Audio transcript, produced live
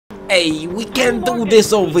Hey, we can't do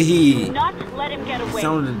this over here. Do not let him get away.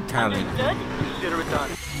 Sounded Italian. Understood? Consider it done.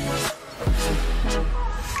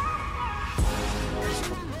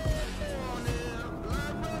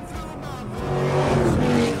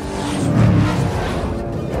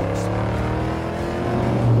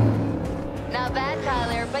 Not bad,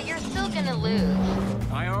 Tyler, but you're still gonna lose.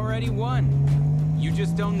 I already won. You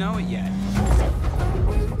just don't know it yet.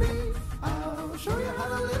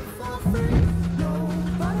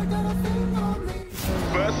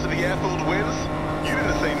 First to the airfield wins. You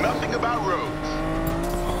didn't say nothing about roads.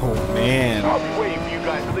 Oh man. I'll be waiting for you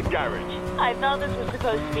guys at the garage. I thought this was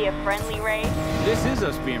supposed to be a friendly race. This is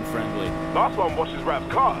us being friendly. Last one washes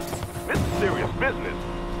Rap's cars. This is serious business.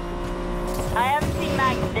 I haven't seen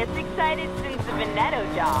Max this excited since the Veneto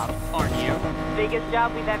job. Aren't you? Biggest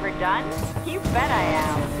job we've ever done? You bet I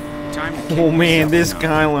am. Time to Oh man, this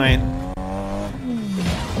Skyline.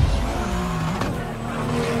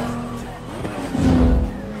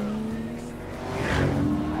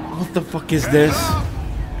 What the fuck is this?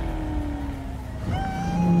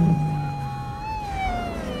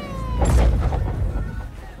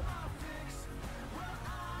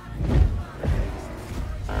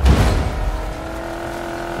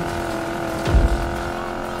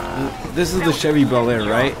 This is the Chevy Bel Air,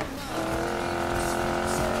 right?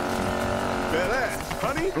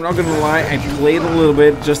 I'm not gonna lie, I played a little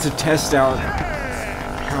bit just to test out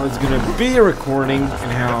how it's gonna be recording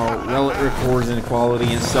and how well it records and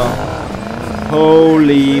quality and stuff.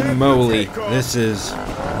 Holy moly, this is...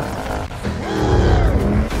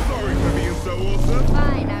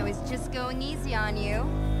 Fine, I was just going easy on you.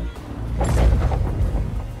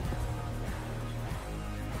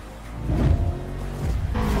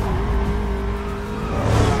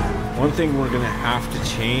 One thing we're gonna have to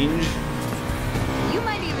change You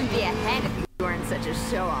might even be ahead if you weren't such a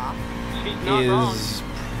show-off. is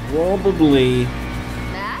probably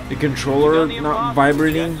Matt? the controller not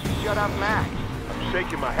vibrating. Shut up, Mac. I'm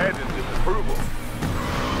shaking my head in disapproval.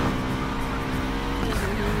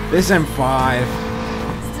 This M5.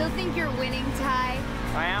 Still think you're winning, Ty?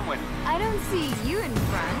 I am winning. I don't see you in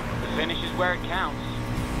front. The finish is where it counts.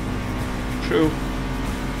 True.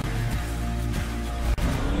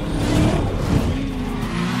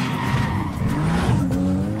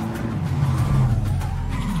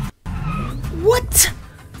 What?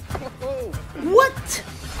 What?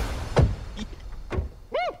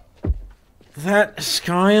 That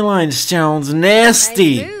Skyline sounds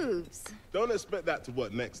nasty. Nice moves. Don't expect that to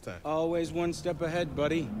work next time. Always one step ahead,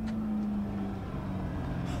 buddy.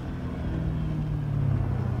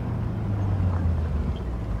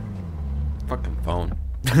 Fucking phone.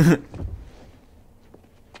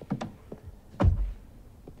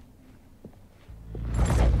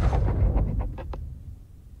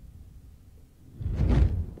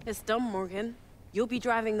 It's done, Morgan. You'll be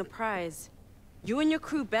driving the prize. You and your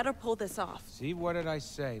crew better pull this off. See, what did I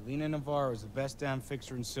say? Lena Navarro is the best damn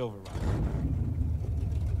fixer in Silver Rock.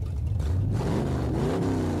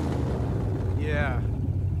 Yeah.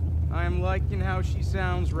 I'm liking how she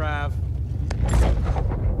sounds, Rav.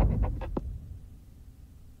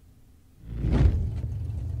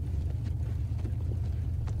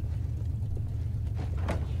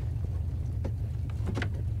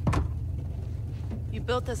 You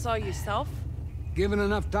built this all yourself? Given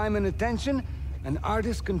enough time and attention, an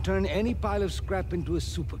artist can turn any pile of scrap into a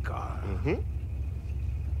supercar.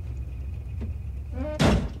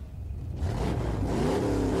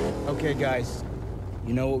 Okay, guys.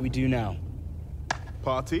 You know what we do now.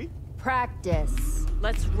 Party? Practice.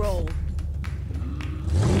 Let's roll.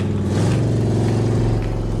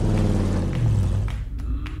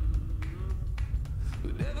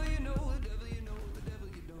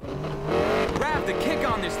 Rav, the kick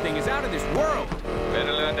on this thing is out of this world.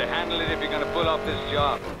 Better learn to handle it if you're gonna pull off this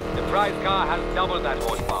job. The prize car has double that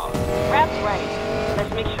horsepower. Rap's right.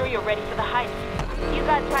 Let's make sure you're ready for the heist. You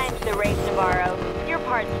got time for the race, Navarro. Your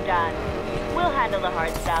part's done. We'll handle the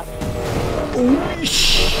hard stuff.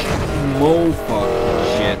 Mo fuck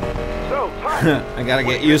shit. So, Ty, I gotta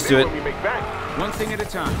get used to it. when we make bank? One thing at a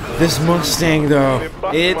time. This Mustang though,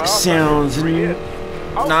 it sounds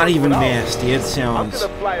not even nasty. It I'm sounds...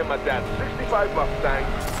 gonna fly in my dad's 65 Mustang,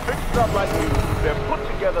 fix it up like new, then put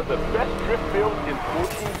together the best drift film in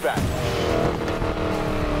 14 batch.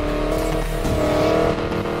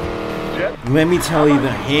 Jet, Let me tell you,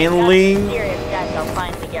 the handling... Serious debts I'll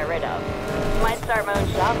finally get rid of. Might start my own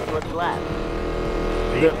shop with what's left.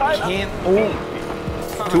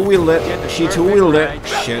 Two-wheeled it. She two-wheeled it.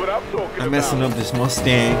 Shit. I'm messing up this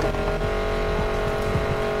Mustang.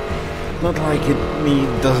 Not like it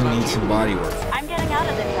doesn't need some body work. I'm getting out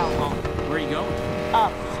of this hellhole. Where are you going?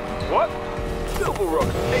 Up. What? Silver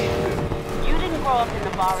Rock's aces. You didn't grow up in the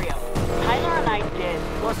barrio. Tyler and I did.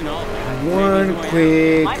 Wasn't all that. One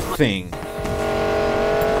quick thing.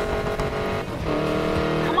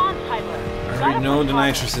 Come on, Tyler. I already know the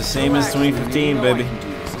nitrous is same as 2015, baby.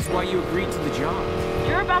 This is why you agreed to the job.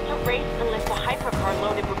 You're about to race and lift a hypercar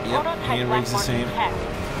loaded with prototype hand black rate's the market same. tech.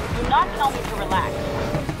 Do not tell me to relax.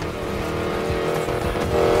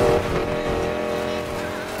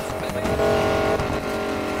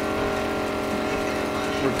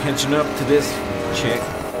 We're catching up to this chick.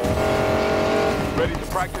 Ready to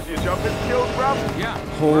practice your jumping skills, Ralph? Yeah.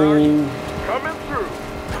 Oh, Coming through.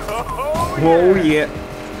 Oh, oh yeah.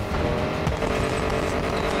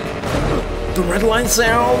 The red line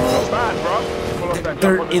sound. Bad, bro. Pull up that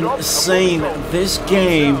They're jump on the jump, insane. and we'll go. This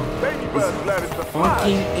game Baby birds landed to fly.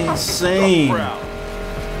 fucking insane. Jump round.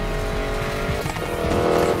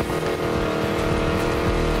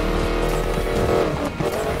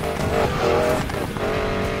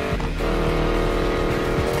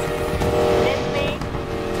 Disney,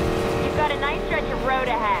 you've got a nice stretch of road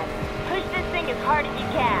ahead. Push this thing as hard as you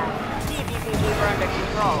can. See if you can keep her under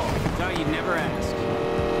control. Thought you'd never ask.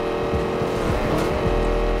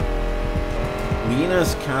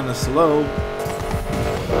 Lena's kinda slow.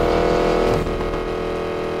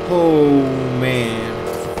 Oh man.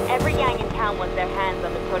 Every gang in town wants their hands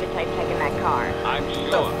on the prototype tech in that car. I'm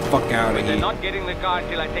sure. Fuck out But of they're here. not getting the car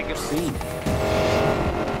until I take a seat.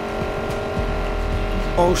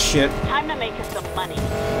 Oh shit. Time to make us some money.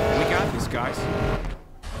 We got this, guys.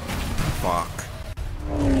 Fuck.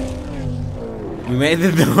 We made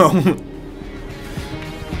it though.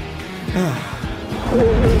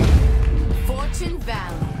 Fortune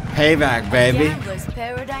Valley. Payback, baby. Gambler's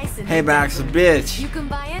paradise and Payback's a bitch. you can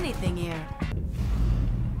buy anything here.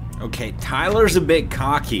 Okay, Tyler's a bit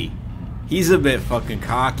cocky. He's a bit fucking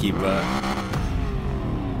cocky, but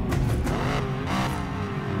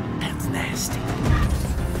that's nasty.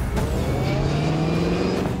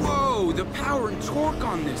 Whoa, the power and torque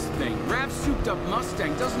on this thing. Rav's souped up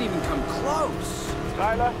Mustang doesn't even come close.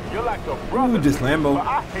 Tyler, you're like a brother. Ooh, this Lambo. But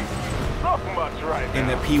I hate you so much right And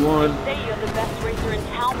now. the P1. Say you're the best racer in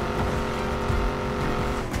town.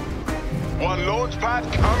 One launch pad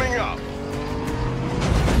coming up.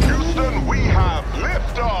 Houston, we have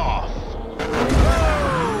liftoff.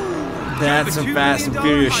 That's some Fast and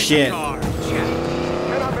Furious shit.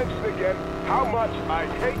 Can I mention again how much I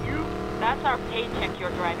hate you? That's our paycheck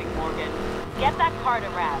you're driving, Morgan. Get that car to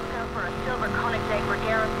Rav. Go for a silver Koenigsegg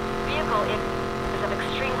Regera vehicle. It is of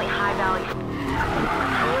extremely high value.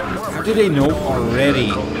 How do they know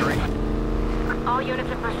already? All units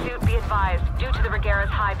in pursuit be advised. Due to the Regera's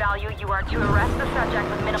high value, you are to arrest the subject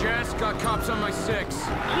with minimal... Jess, got cops on my 6.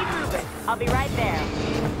 Keep moving. I'll be right there.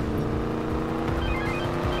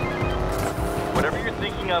 Whatever you're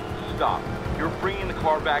thinking of, stop. You're bringing the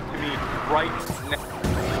car back to me right now.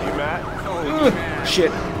 You mad?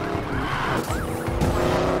 Shit.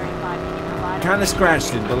 Kinda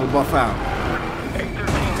scratched it, but it'll buff out.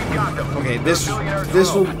 Okay, this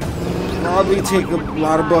will probably take a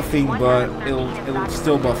lot of buffing, but it'll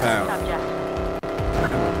still buff out. What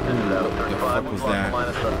the fuck was that?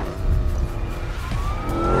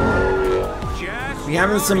 We're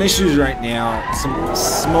having some issues right now, some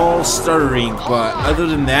small stuttering, but other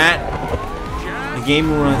than that, the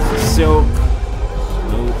game runs so.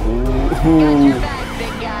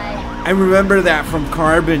 I remember that from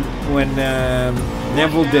Carbon when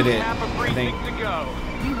Neville did it. I think.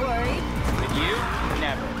 You worried? And you?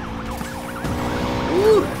 Never.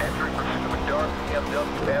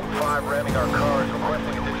 M5 ramming our cars,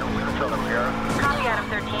 requesting additional units on the Regera. Copy Adam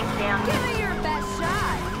 13, stand. Give it your best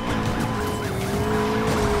shot.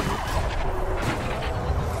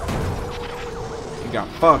 You got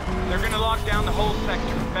fucked. They're gonna lock down the whole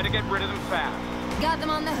sector. Better get rid of them fast. Got them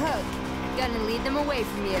on the hook. Gonna lead them away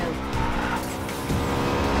from you.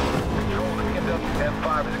 Control, the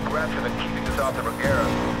M5 is aggressive and keeping us off the Regera.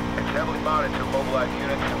 It's heavily mounted to mobilize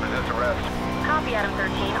units and resist arrest. Copy Adam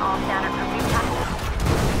 13, all standard pursuit tactics.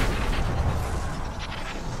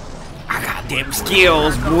 I got them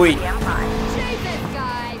skills, boy. Chase it,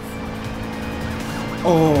 guys.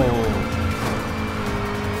 Oh.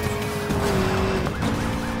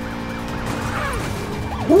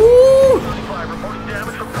 Woo! Reporting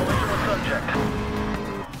damage from collision with subject.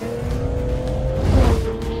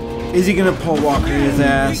 Is he gonna Paul Walker his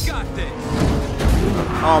ass? We got this.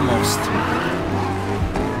 Almost.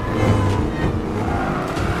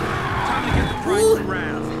 Time to get the price of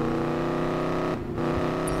Rav.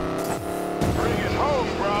 Bring it home,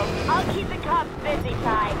 bro. I'll keep the cops busy,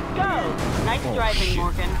 Ty. Go! Nice driving, shit.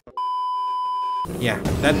 Morgan. Yeah,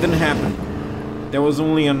 that didn't happen. That was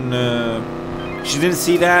only on, she didn't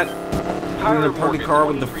see that. We're in a party car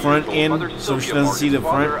with the front end, so she doesn't see the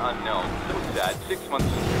front. Unknown. So sad. 6 months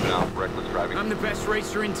you've been out for reckless driving. I'm the best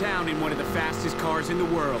racer in town in one of the fastest cars in the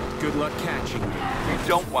world. Good luck catching me. You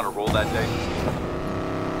don't want to roll that day.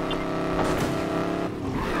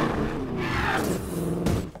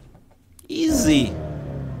 Easy.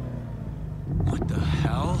 What the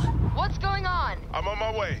hell? What's going on? I'm on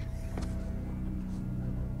my way.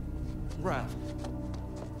 Rev.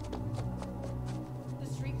 The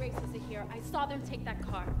street races are here. I saw them take that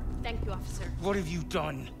car. Thank you, officer. What have you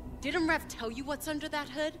done? Didn't Rev tell you what's under that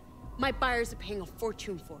hood? My buyers are paying a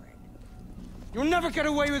fortune for it. You'll never get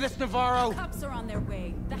away with this, Navarro! Cops are on their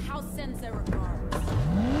way. The house sends their regards.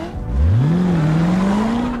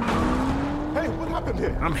 Hey, what happened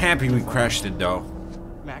here? I'm happy we crashed it, though.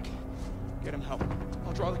 Mac, get him help.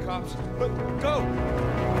 I'll draw the cops. But go!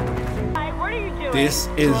 Hi, what are you doing? This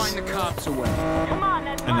is Drawing the cops away. Come on,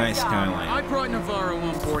 that's a my nice job. skyline. I brought Navarro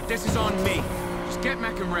on board. This is on me. Just get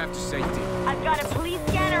Mac and Rev to safety. I've got a police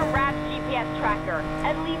scanner and Rap's GPS tracker.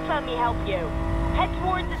 At least let me help you. Head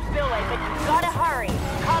towards the spillway, but you gotta hurry.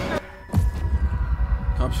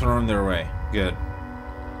 Cops are on their way. Good.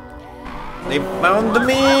 They found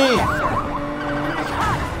me!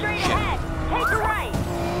 Cops, straight ahead. Take a right.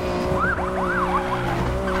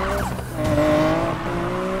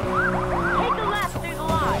 Take a left through the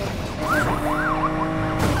lodge.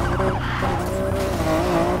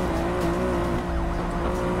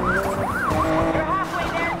 You're halfway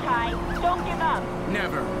there, Ty. Don't give up.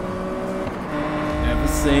 Never. Never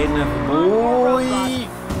say never, boy.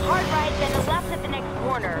 Hard right, then a left at the next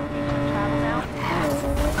corner. Travel now?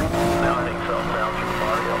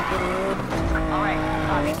 Alright,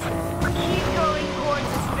 copy. Keep going towards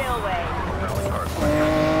the spillway.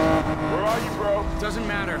 Where are you, bro? Doesn't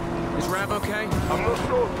matter. Is Rav okay? I'm not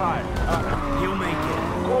sure, Ty. He'll make it.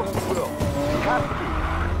 Of course he will. You have to.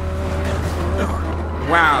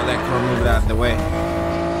 Wow, that car moved out of the way.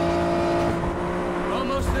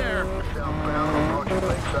 Almost there. Southbound, approaching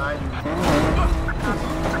lakeside.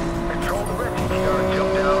 Control the wreckage yard. Jump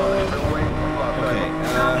down on the spillway. Okay,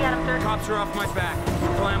 Cops are off my back.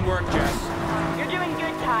 Plan work, Jess. You're doing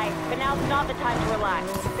good, Ty, but now's not the time to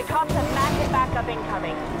relax. The cops have massive backup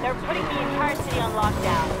incoming. They're putting the entire city on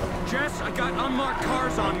lockdown. Jess, I got unmarked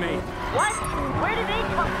cars on me. What? Where did they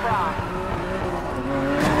come from?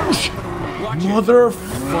 Watch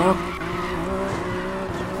Motherfucker.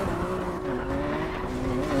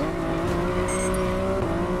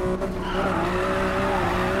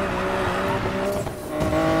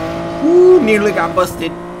 Ooh, nearly got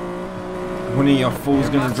busted. One of y'all fools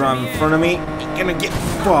gonna drive in front of me. You're gonna get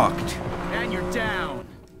fucked. And you're down.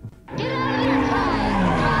 Get out of here,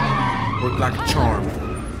 Ty! Worked like a charm.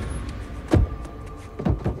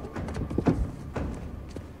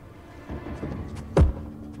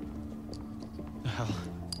 The hell?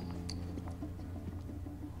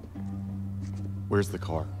 Where's the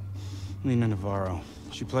car? Lena Navarro.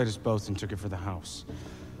 She played us both and took it for the house.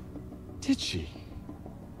 Did she?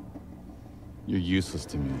 You're useless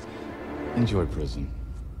to me. Enjoy prison.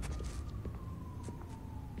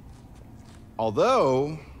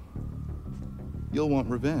 Although, you'll want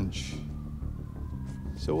revenge.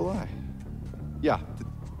 So will I. Yeah,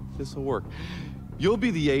 this'll work. You'll be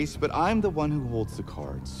the ace, but I'm the one who holds the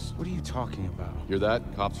cards. What are you talking about? Hear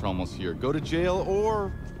that? Cops are almost here. Go to jail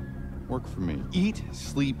or work for me. Eat,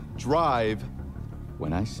 sleep, drive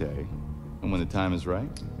when I say, and when the time is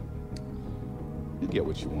right, you'll get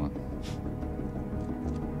what you want.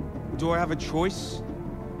 Do I have a choice?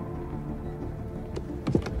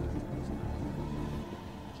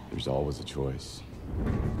 There's always a choice.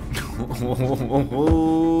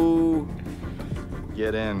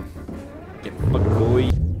 Get in. Get fucked, boy.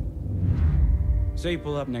 Say you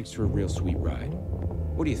pull up next to a real sweet ride.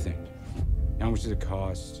 What do you think? How much does it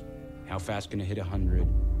cost? How fast can it hit 100?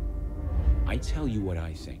 I tell you what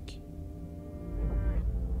I think.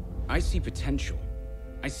 I see potential.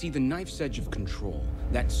 I see the knife's edge of control.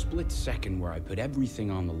 That split second where I put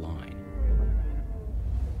everything on the line.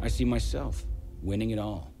 I see myself winning it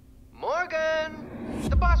all. Morgan!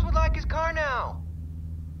 The boss would like his car now.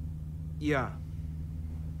 Yeah.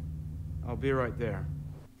 I'll be right there.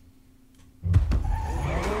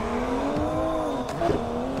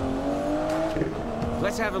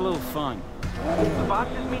 Let's have a little fun. The boss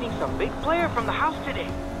is meeting some big player from the house today.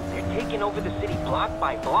 They're taking over the city block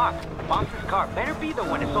by block. The boss's car better be there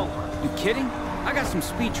when it's over. You kidding? I got some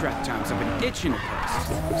speed trap times I've been itching to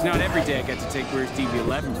post. It's not every day I get to take Where's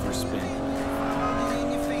DB11 for a spin.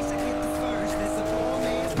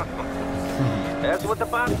 That's what the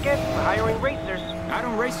boss gets for hiring racers. I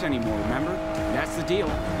don't race anymore, remember? That's the deal.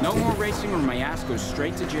 No more racing or my ass goes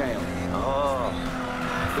straight to jail. Oh,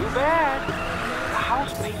 too bad. The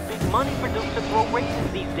house pays big money for dudes to throw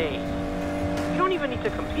races these days. You don't even need to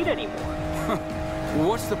compete anymore. Well,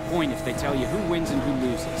 what's the point if they tell you who wins and who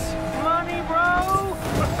loses? Money, bro!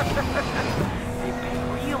 They pay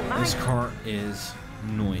real nice. This car is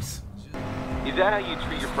nice. Is that how you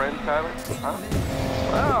treat your friends, Tyler? Huh?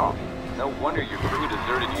 Well, no wonder your crew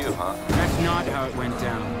deserted you, huh? That's not how it went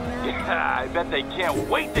down. Yeah, I bet they can't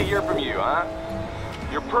wait to hear from you, huh?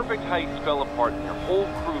 Your perfect heist fell apart and your whole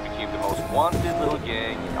crew became the most wanted little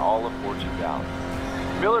gang in all of Fortune Valley.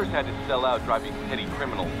 Miller's had to sell out driving petty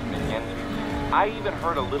criminals to make ends meet. I even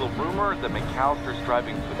heard a little rumor that McAllister's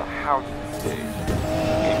driving for the house these days.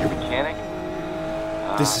 And your mechanic?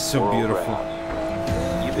 This is so beautiful.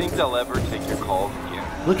 You think they'll ever take your calls again?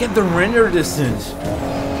 Look at the render distance.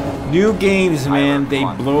 New games, man, they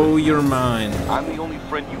blow your mind. I'm the only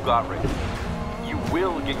friend you got, Rick. You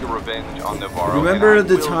will get your revenge on Navarro. Remember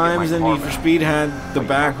the times in Need for Speed had the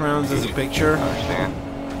backgrounds as a picture? Understand?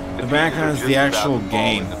 The background's the actual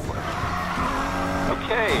game.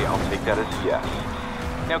 Okay, I'll take that as a yes.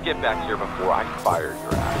 Now get back here before I fire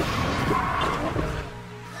your ass.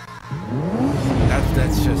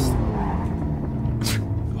 That's just...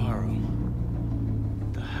 Borrow.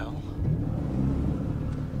 The hell?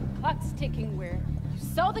 Clock's ticking, Ware. You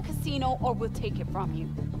sell the casino or we'll take it from you.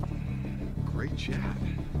 Great chat.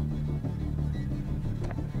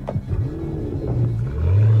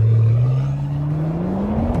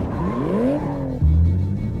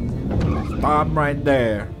 Stop right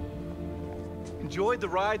there. Enjoyed the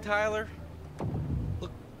ride, Tyler?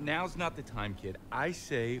 Look, now's not the time, kid. I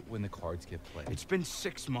say when the cards get played. It's been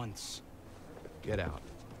 6 months. Get out.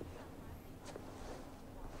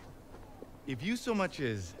 If you so much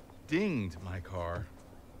as dinged my car,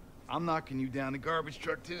 I'm knocking you down to garbage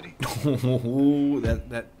truck duty.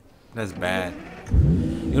 That's bad.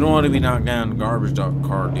 You don't want to be knocked down to garbage truck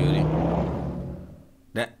car duty.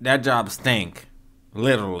 That job stink.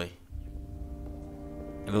 Literally.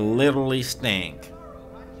 It literally stink.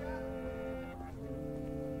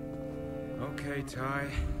 Okay, Ty.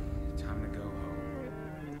 Time to go home.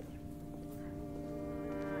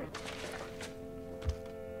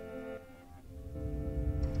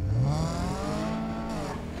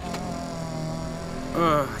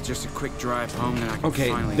 Just a quick drive home, then I can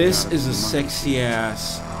finally this get out is a of the money. sexy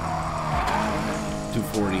ass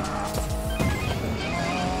 240.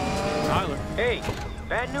 Tyler. Hey,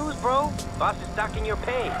 bad news, bro. Boss is docking your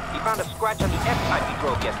pay. He found a scratch on the F-type he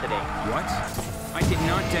drove yesterday. What? I did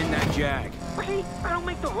not dent that Jag. Really? I don't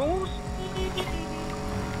make the rules?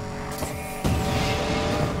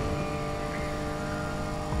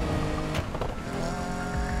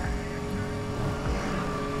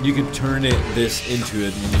 You can turn this into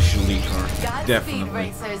an initial lead car. Definitely. Speed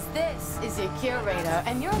Racers, this is your curator,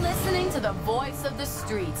 and you're listening to the voice of the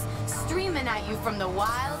streets, streaming at you from the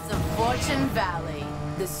wilds of Fortune Valley.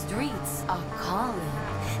 The streets are calling.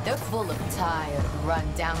 They're full of tired,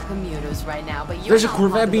 run-down commuters right now, but you're There's a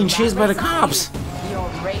Corvette being chased by the cops. Your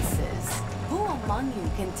races. Who among you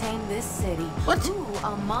can tame this city? What? Who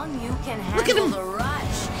among you can Look at handle him. the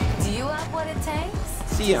rush? Do you have what it takes?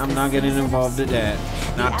 See, I'm not getting involved in that.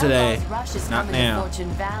 Not today. Not now.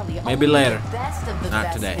 Maybe later.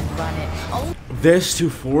 Not today. This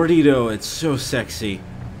 240 though, it's so sexy.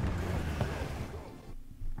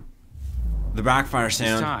 The backfire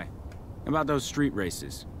sound. Ty, about those street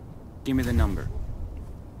races. Give me the number.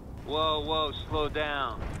 Whoa, whoa, slow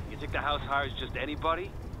down. You think the house hires just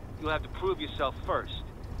anybody? You'll have to prove yourself first.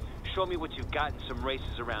 Show me what you've got in some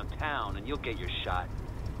races around town, and you'll get your shot.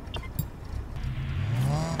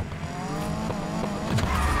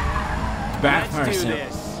 Backfire Let's do sound.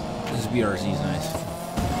 this. This BRZ is nice.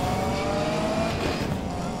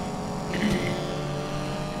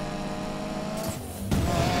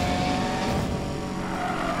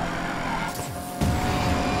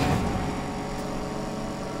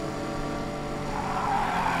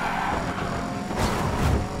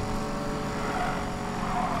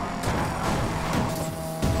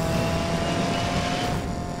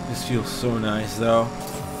 This feels so nice though.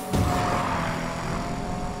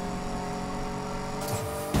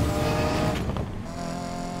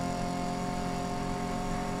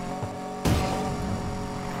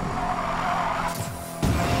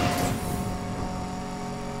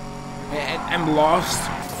 I'm lost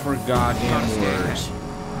for goddamn words.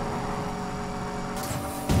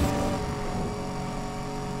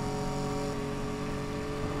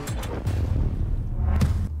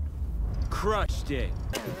 Crushed it.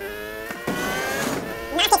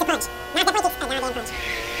 Not take a punch. Not the punch. A goddamn punch.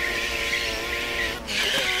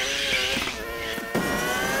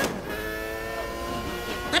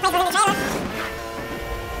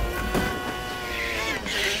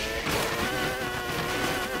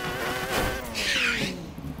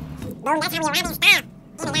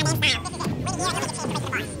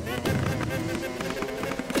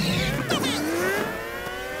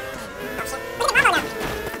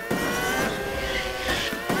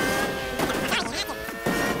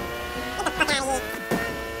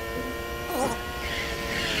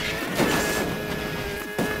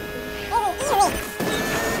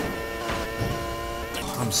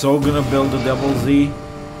 I'm so gonna build a double Z.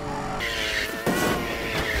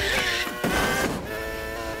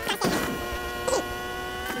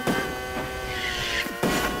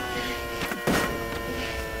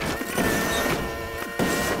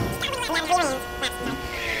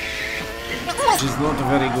 Which is not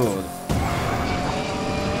very good.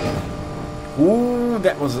 Ooh,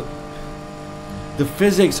 that was... The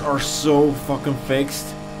physics are so fucking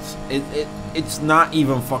fixed. It's not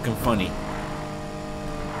even fucking funny.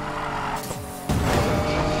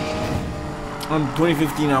 On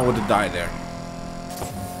 2015, I would have died there.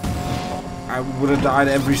 I would have died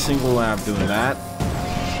every single lap doing that.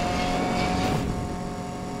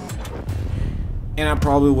 And I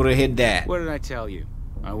probably would have hit that. What did I tell you?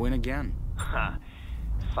 I win again.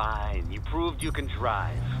 Fine, you proved you can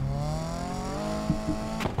drive.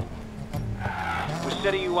 We're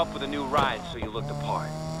setting you up with a new ride so you look the part.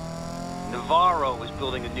 Navarro is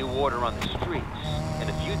building a new order on the streets, and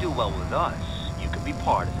if you do well with us, you can be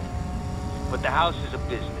part of it. But the house is a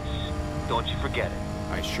business. Don't you forget it.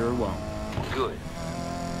 I sure won't. Good.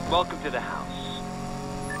 Welcome to the house.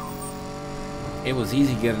 It was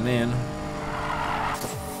easy getting in.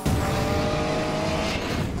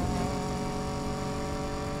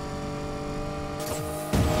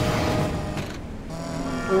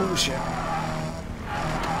 Oh shit.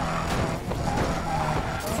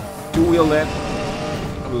 Two-wheel that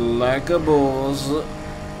like a boss.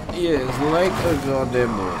 Yes, like a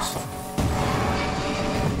goddamn boss.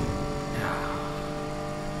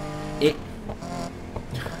 It.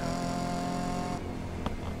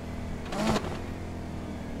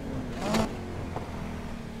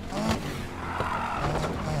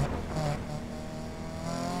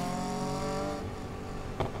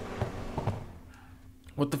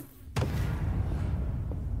 What the?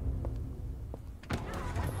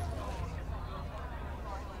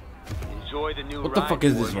 Enjoy the new What the ride, fuck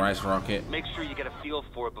is this Morgan. rice rocket? Make sure you get a feel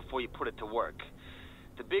for it before you put it to work.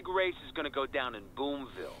 The big race is gonna go down in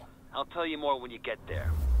Boomville. I'll tell you more when you get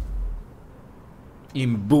there.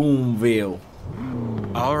 In Boomville.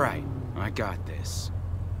 All right, I got this.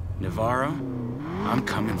 Navarro, I'm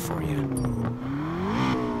coming for you.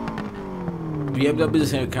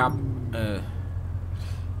 BMW's have cop.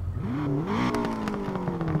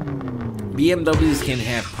 BMWs can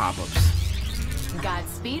have pop-ups.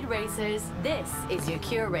 Godspeed, racers. This is your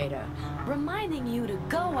curator, reminding you to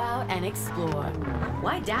go out and explore.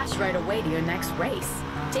 Why dash right away to your next race?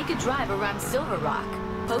 Take a drive around Silver Rock.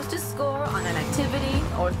 Post a score on an activity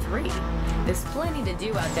or 3. There's plenty to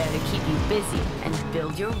do out there to keep you busy and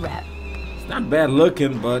build your rep. It's not bad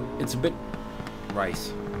looking, but it's a bit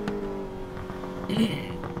rice.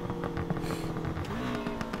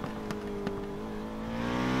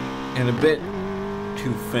 And a bit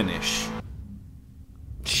to finish.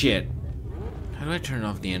 Shit. How do I turn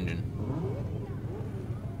off the engine?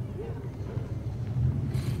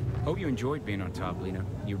 Hope you enjoyed being on top, Lena.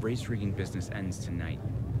 Your race rigging business ends tonight.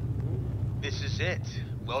 This is it.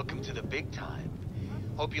 Welcome to the big time.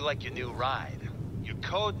 Hope you like your new ride. Your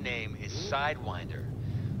code name is Sidewinder.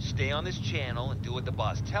 Stay on this channel and do what the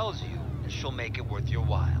boss tells you, and she'll make it worth your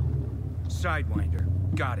while. Sidewinder.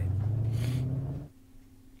 Got it.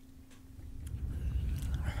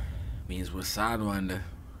 Means we're Sidewinder.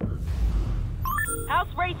 House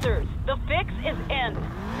Racers, the fix is in.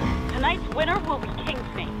 Tonight's winner will be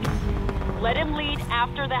Kingsnake. Let him lead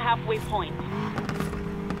after the halfway point.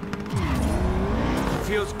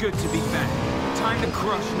 Feels good to be back. Time to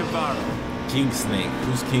crush Navarro. Kingsnake.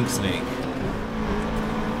 Who's Kingsnake?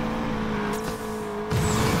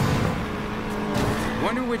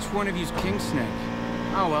 Wonder which one of you's Kingsnake.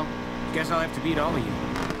 Oh well, guess I'll have to beat all of you.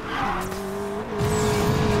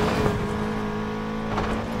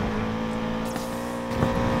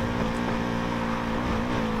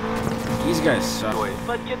 These guys suck.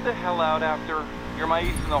 But get the hell out after. You're my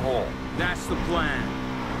ace in the hole. That's the plan.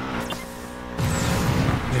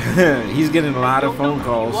 He's getting a lot of phone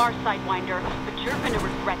calls. You are Sidewinder, but you're gonna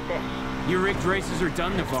regret this. Your rigged races are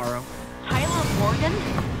done, Navarro. Tyler Morgan?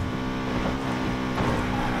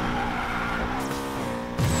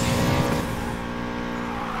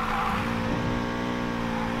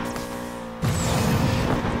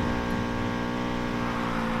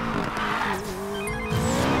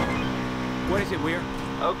 exit, Weir.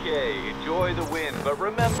 Okay, enjoy the win, but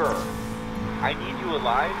remember, I need you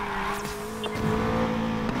alive.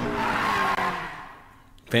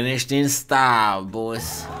 Finished in style,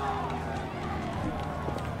 boys.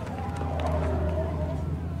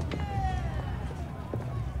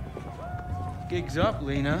 Gig's up,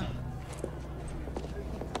 Lena.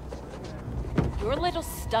 Your little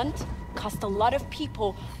stunt cost a lot of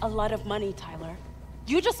people a lot of money, Tyler.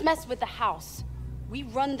 You just messed with the house. We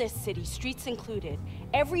run this city, streets included.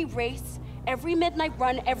 Every race, every midnight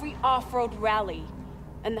run, every off-road rally.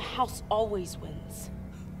 And the house always wins.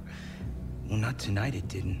 Well, not tonight, it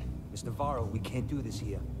didn't. Mr. Navarro, we can't do this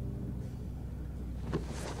here.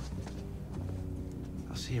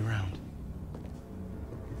 I'll see you around.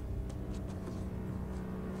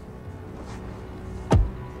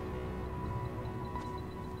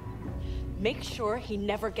 Make sure he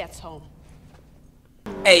never gets home.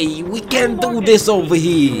 Hey, we can't do this over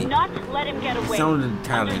here. Do not let him get away. Sounded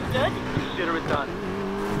Italian. Understood? Consider it done.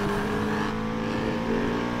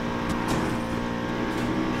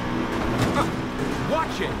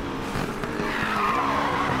 Watch it!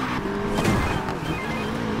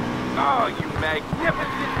 Oh, you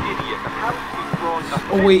magnificent idiot. The house was throwing a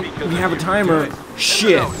Oh fit wait, because we of have a you. timer. Good.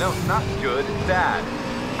 Shit. No, not good. Bad.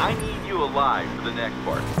 I need you alive for the next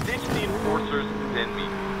part. Ditch the enforcers, then me.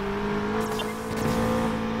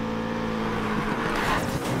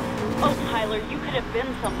 Oh, Tyler, you could have been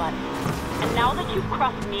somebody. And now that you've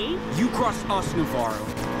crossed me, You cross us, Navarro.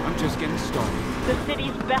 I'm just getting started. the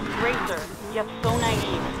city's best racer, yet so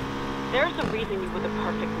naive. There's a reason you were the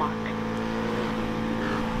perfect mark.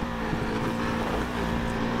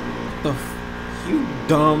 You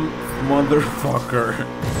dumb motherfucker.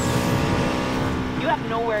 You have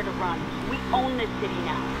nowhere to run. We own this city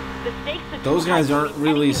now. The stakes are Those too guys high to aren't leave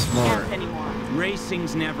really anything to smart. chance anymore.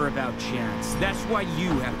 Racing's never about chance. That's why you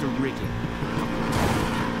have to rig it.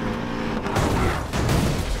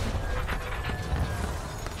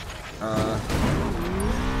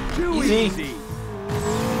 Easy.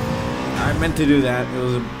 I meant to do that. It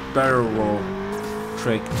was a better roll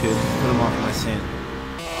trick to put him off my scent.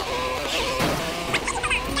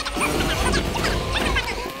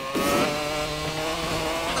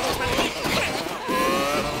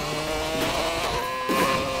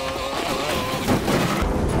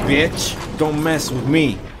 Bitch, don't mess with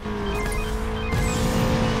me.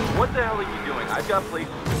 What the hell are you doing? I've got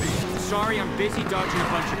places to be. Sorry, I'm busy dodging a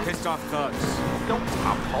bunch of pissed off thugs. Don't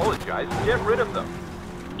apologize. Get rid of them.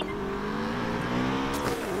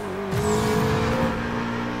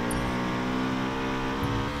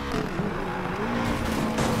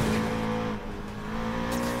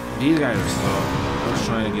 These guys are slow. I was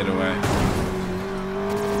trying to get away.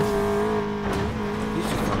 He's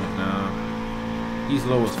just coming now. He's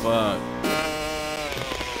low as fuck.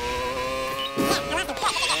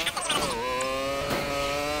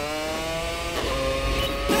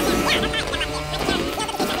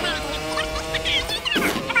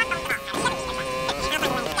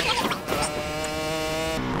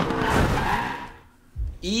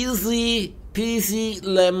 Easy peasy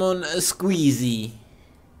lemon squeezy.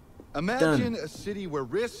 Imagine a city where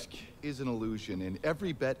risk is an illusion and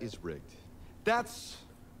every bet is rigged. That's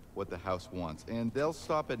what the house wants, and they'll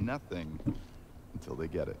stop at nothing until they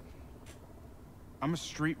get it. I'm a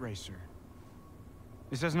street racer.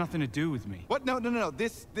 This has nothing to do with me. What? No.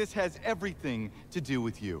 This has everything to do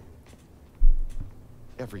with you.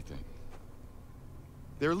 Everything.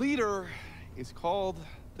 Their leader is called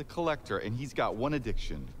the Collector, and he's got one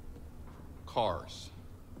addiction. Cars.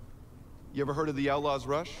 You ever heard of the Outlaws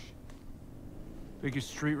Rush? Biggest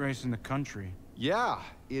street race in the country. Yeah,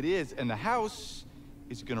 it is, and the house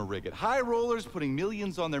is gonna rig it. High rollers putting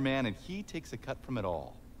millions on their man, and he takes a cut from it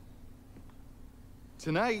all.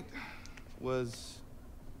 Tonight was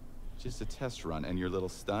just a test run, and your little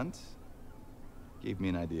stunt gave me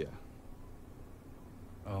an idea.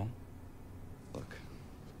 Oh? Look,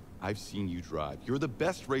 I've seen you drive. You're the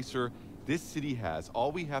best racer this city has.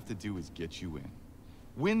 All we have to do is get you in.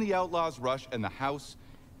 Win the Outlaws Rush, and the house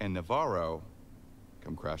and Navarro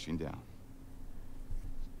come crashing down.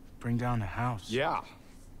 Bring down the house? Yeah.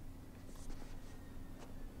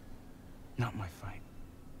 Not my fight.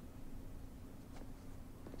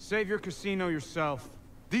 Save your casino yourself.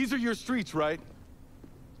 These are your streets, right?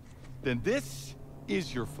 Then this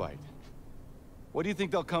is your fight. What do you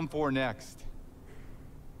think they'll come for next?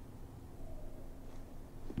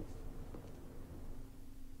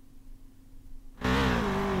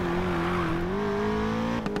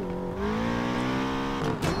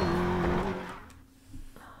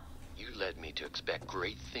 To expect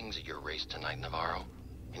great things at your race tonight, Navarro.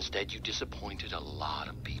 Instead, you disappointed a lot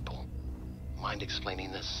of people. Mind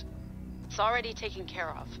explaining this? It's already taken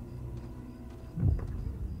care of.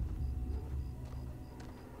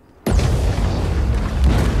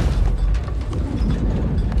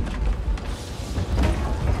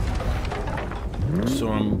 So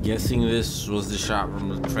I'm guessing this was the shot from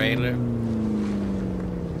the trailer.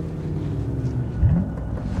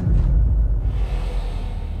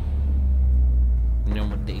 You know,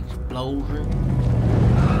 with the explosion.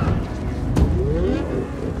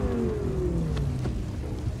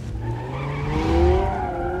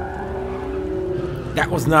 That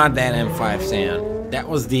was not that M5 sound. That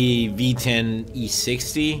was the V10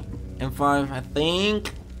 E60 M5, I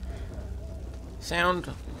think. Sound.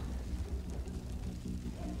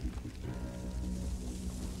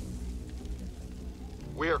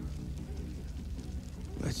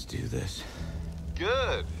 Let's do this.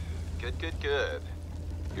 Good. Good.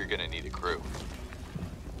 You're gonna need a crew.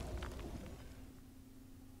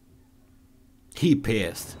 He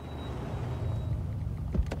pissed.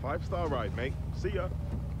 5-star ride, mate. See ya.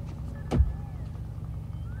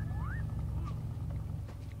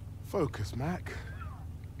 Focus, Mac.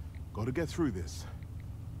 Gotta get through this.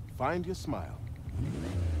 Find your smile.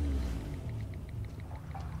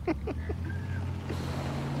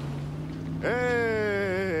 Hey!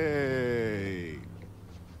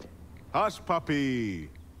 Hush, puppy.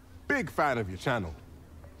 Big fan of your channel.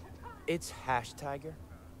 It's Tiger.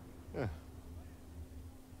 Yeah.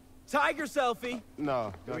 Tiger selfie.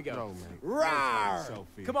 No, Here we go. No, man. Roar!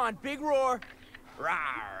 Selfie. Come on, big roar.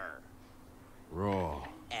 Roar! Raw.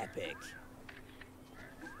 Epic.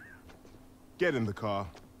 Get in the car.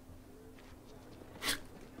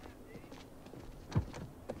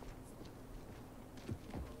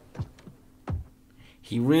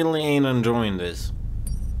 He really ain't enjoying this.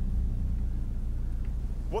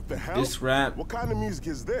 What the hell? This rap. What kind of music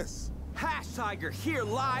is this? Tiger here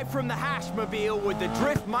live from the Hashmobile with the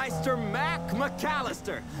Driftmeister Mac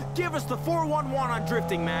McAllister. Give us the 411 on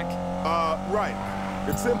drifting, Mac. Right.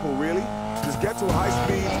 It's simple, really. Just get to a high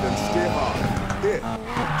speed and steer hard. Here,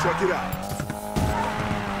 check it out.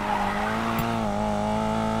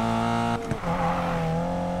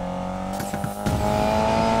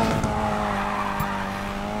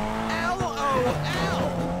 LOL!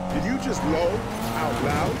 Did you just low out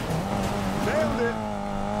loud? Nailed it.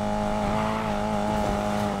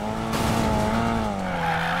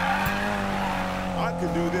 I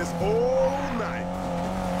can do this all night.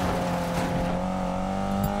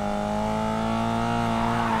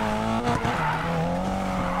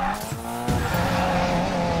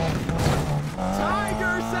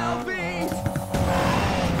 Tiger selfie!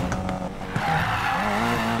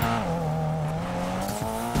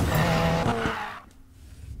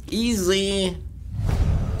 Easy.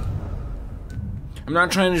 I'm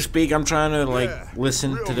not trying to speak, I'm trying to like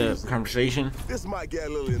listen to the conversation. This might get a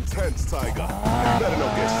little intense, Tiger. Better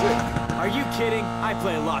not get sick. Are you kidding? I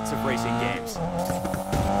play lots of racing games. So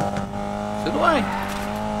do I.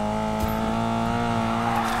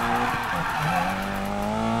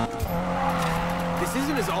 This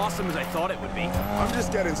isn't as awesome as I thought it would be. I'm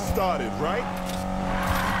just getting started, right?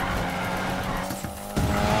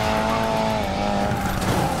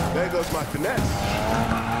 There goes my finesse.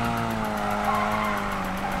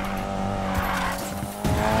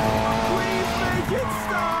 Please make it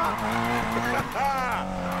stop!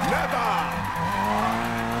 Never!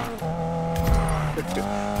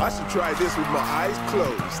 I should try this with my eyes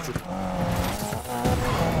closed.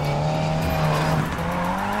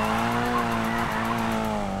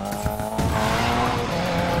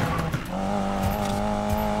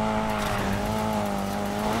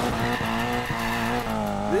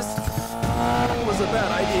 This was a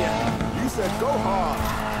bad idea. You said go hard.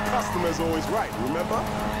 Customer's always right, remember?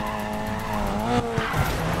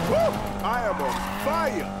 Woo! I am on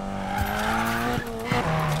fire!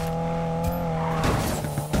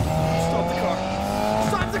 Stop the car!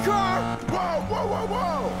 Stop the car! Whoa, whoa, whoa,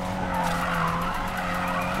 whoa!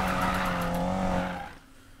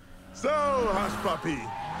 So, hush puppy.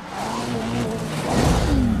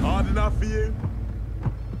 Hard enough for you?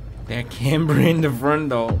 That camber in the front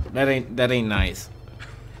though. That ain't nice.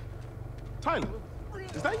 Tyler,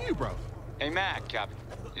 is that you, bro? Hey, Mac, Captain.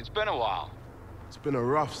 It's been a while. It's been a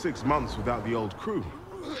rough 6 months without the old crew.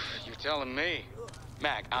 You're telling me.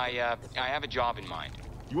 Mac, I have a job in mind.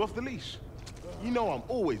 You off the leash? You know I'm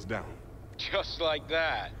always down. Just like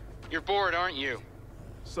that. You're bored, aren't you?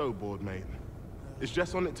 So bored, mate. Is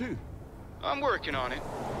Jess on it too? I'm working on it.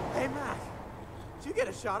 Hey, Mac. Did you get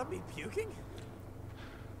a shot of me puking?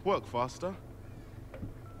 Work faster.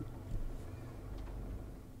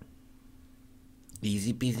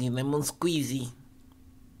 Easy peasy lemon squeezy.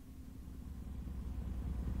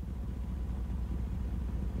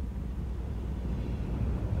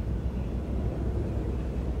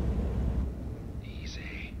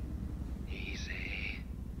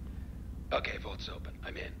 Okay, vault's open.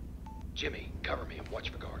 I'm in. Jimmy, cover me and watch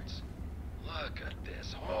for guards. Look at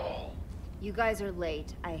this hole. You guys are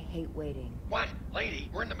late. I hate waiting. What? Lady,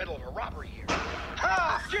 we're in the middle of a robbery here.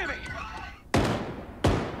 Ah! Jimmy!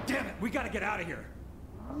 Damn it, we gotta get out of here.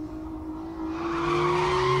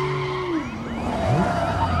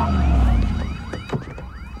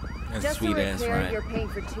 That's Just sweet so we're ass, clear, right? you're paying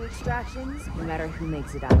for 2 extractions, no matter who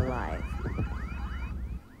makes it out alive.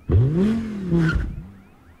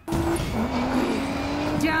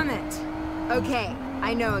 Damn it! Okay,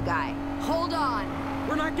 I know a guy. Hold on!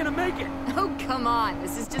 We're not gonna make it! Oh, come on.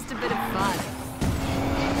 This is just a bit of fun.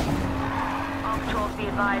 All patrols be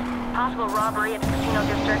advised. Possible robbery at the casino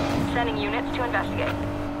district. Sending units to investigate.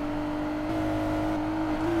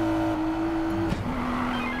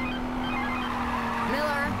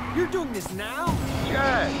 Miller? You're doing this now?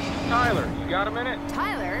 Jess, Tyler, you got a minute?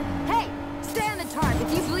 Tyler? Hey! Stay on the tarp.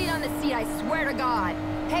 If you bleed on the seat, I swear to God.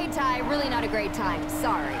 Hey, Ty, really not a great time.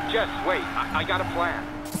 Sorry. Jess, wait, I got a plan.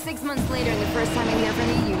 6 months later, and the first time I hear from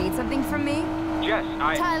you, you need something from me? Jess,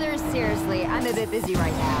 Tyler, seriously, I'm a bit busy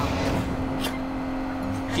right now.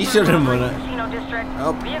 He should have won it. Casino district.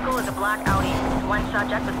 Oh. Vehicle is a black Audi. One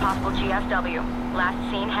subject with possible GSW. Last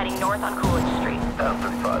seen heading north on Coolidge Street.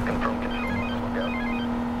 35, confirm control.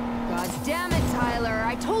 God damn it, Tyler.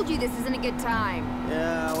 I told you this isn't a good time.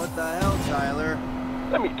 Yeah, what the hell, Tyler?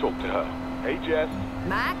 Let me talk to her. Hey, Jess.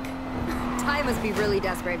 Mac? Ty must be really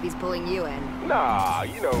desperate if he's pulling you in. Nah,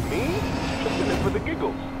 you know me. Just in it for the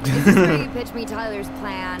giggles. Is this where you pitch me Tyler's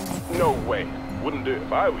plan? No way. Wouldn't do it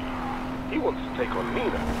if I were you. He wants to take on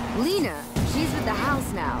Lena. Lena? She's with the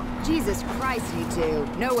house now. Jesus Christ, you two.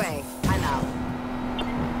 No way. I'm out.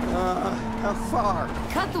 How far?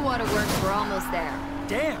 Cut the waterworks. We're almost there.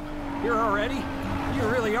 Damn, you're already? You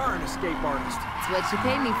really are an escape artist. It's what you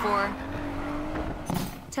paid me for.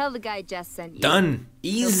 Tell the guy Jess sent you. Done.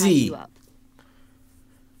 He'll pipe Easy. you up.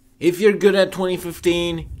 If you're good at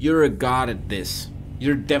 2015, you're a god at this.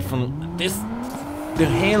 You're definitely the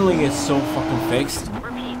handling is so fucking fixed.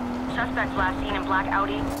 Repeat. Suspect last seen in black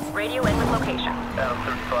Audi. Radio in with location. Adam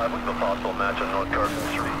 35, what's the possible match on North Carson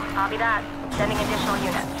Street? Copy that. Sending additional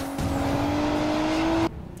units.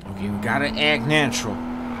 Okay, we gotta act natural.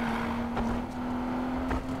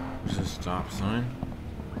 There's a stop sign.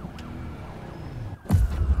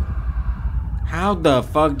 How the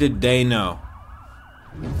fuck did they know?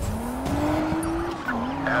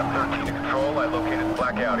 Adam 13 to control, I located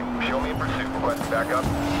black Audi. Show me in pursuit, request backup.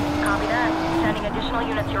 Copy that. Sending additional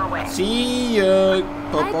units your way. See ya,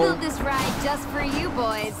 Popo. I built this ride just for you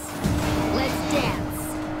boys. Let's dance.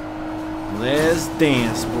 Let's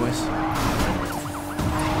dance, boys.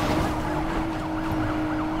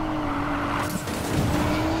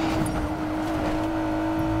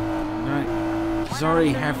 He's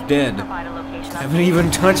already half dead. Haven't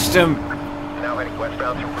even touched him. Now heading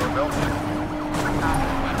westbound through Greenville.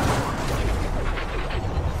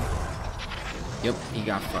 Yep, he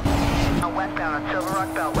got fucked. Westbound on Silver Rock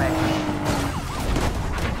Beltway.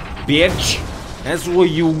 Bitch, that's what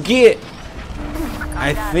you get.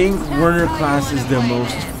 I think Werner class is the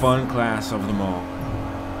most fun class of them all.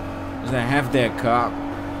 Cause I have that cop.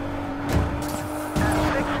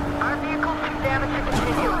 Our vehicle's too damaged to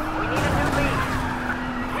continue. We need a new lead.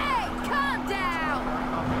 Hey, calm down.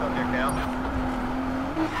 Subject down.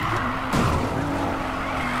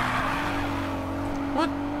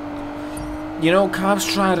 You know, cops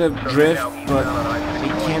try to drift, but they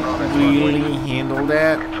can't really handle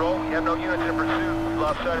that. Control, we have no units in pursuit. We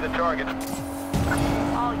lost sight of the target.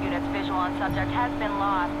 All units visual on subject has been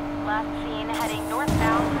lost. Last seen heading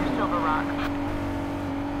northbound through Silver Rock.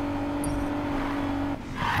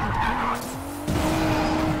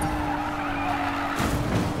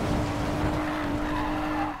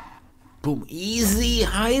 Boom, easy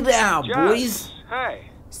hideout, Jess, boys.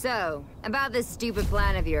 Hey. So, about this stupid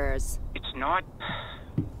plan of yours. It's not...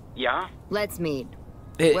 Yeah? Let's meet.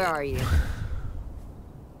 Eh. Where are you?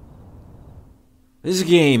 This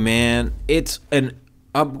game, man, it's an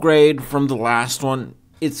upgrade from the last one.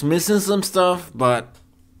 It's missing some stuff, but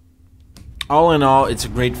all in all, it's a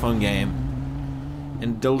great fun game.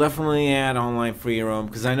 And they'll definitely add online free roam,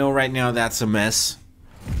 because I know right now that's a mess.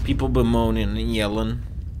 People bemoaning and yelling.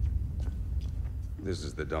 This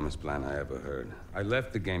is the dumbest plan I ever heard. I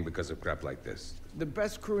left the game because of crap like this. The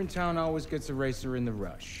best crew in town always gets a racer in the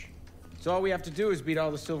rush. So all we have to do is beat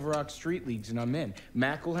all the Silver Rock street leagues and I'm in.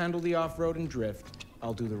 Mac will handle the off-road and drift.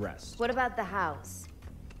 I'll do the rest. What about the house?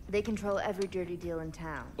 They control every dirty deal in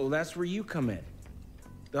town. Well, that's where you come in.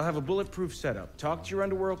 They'll have a bulletproof setup. Talk to your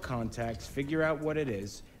underworld contacts, figure out what it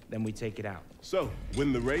is, then we take it out. So,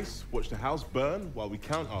 win the race, watch the house burn while we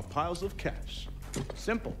count our piles of cash.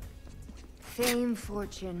 Simple. Fame,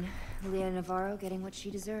 fortune. Leah Navarro getting what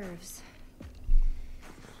she deserves.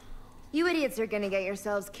 You idiots are gonna get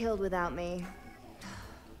yourselves killed without me.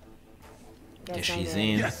 Guess she's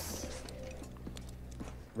in. Yes.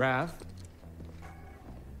 Raph,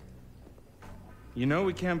 you know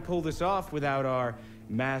we can't pull this off without our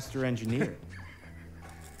master engineer.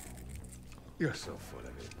 You're so full of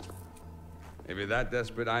it. If you're that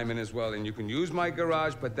desperate, I'm in as well, and you can use my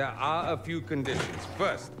garage, but there are a few conditions.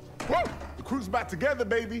 First, Whoa! The crew's back together,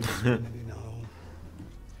 baby.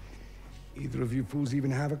 Either of you fools even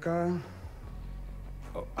have a car?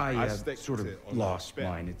 Oh, I sort of lost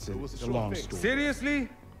mine. It's a long story. Seriously?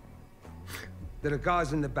 There are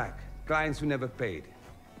cars in the back. Clients who never paid.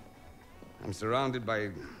 I'm surrounded by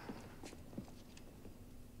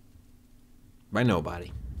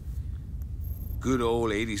nobody. good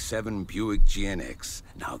old 87 Buick GNX.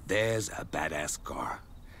 Now there's a badass car.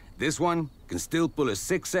 This one can still pull a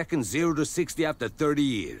 6-second 0 to 60 after 30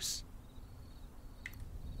 years.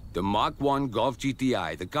 The Mark 1 Golf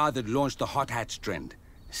GTI, the car that launched the hot hatch trend,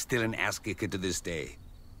 still an ass-kicker to this day.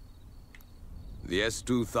 The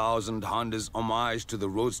S2000 Honda's homage to the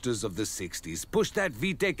roadsters of the 60s. Push that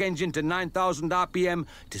VTEC engine to 9,000 RPM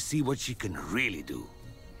to see what she can really do.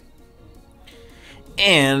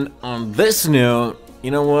 And on this note,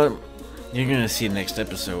 you know what? You're gonna see the next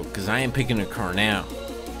episode, because I am picking a car now.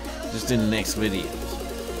 Just in the next video.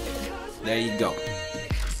 There you go.